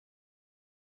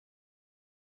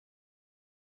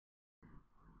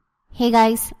Hey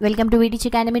guys, welcome to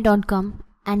vteachacademy.com,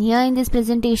 and here in this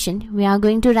presentation we are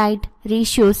going to write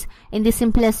ratios in the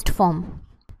simplest form.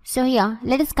 So here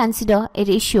let us consider a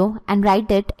ratio and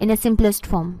write it in a simplest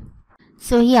form.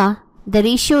 So here the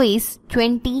ratio is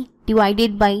 20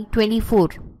 divided by 24,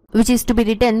 which is to be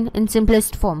written in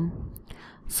simplest form.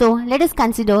 So let us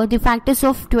consider the factors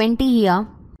of 20 here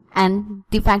and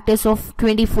the factors of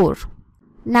 24.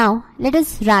 Now let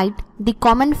us write the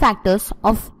common factors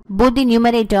of both the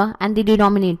numerator and the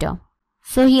denominator.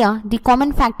 So here the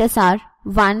common factors are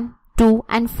 1, 2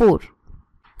 and 4.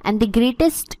 And the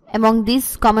greatest among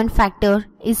these common factor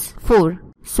is 4.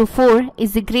 So 4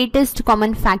 is the greatest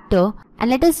common factor, and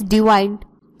let us divide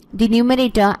the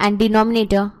numerator and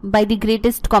denominator by the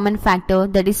greatest common factor,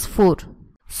 that is 4.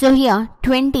 So here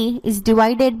 20 is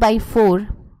divided by 4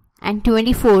 and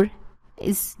 24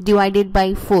 is divided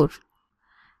by 4.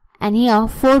 And here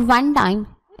 4 one time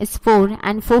is 4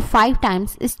 and 4 5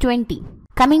 times is 20.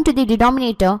 Coming to the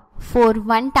denominator, 4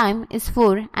 one time is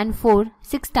 4 and 4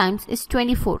 6 times is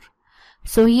 24.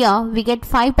 So here we get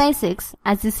 5 by 6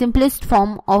 as the simplest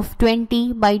form of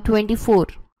 20 by 24.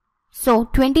 So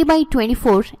 20 by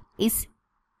 24 is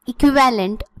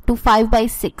equivalent to 5 by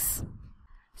 6.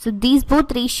 So these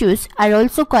both ratios are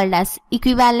also called as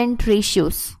equivalent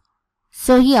ratios.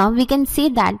 So here we can say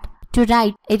that to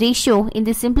write a ratio in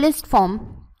the simplest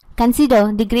form,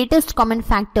 consider the greatest common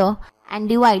factor and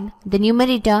divide the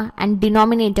numerator and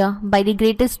denominator by the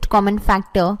greatest common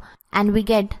factor, and we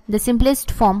get the simplest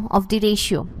form of the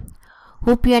ratio.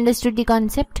 Hope you understood the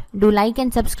concept. Do like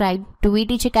and subscribe to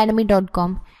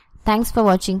vteachacademy.com. Thanks for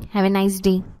watching. Have a nice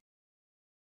day.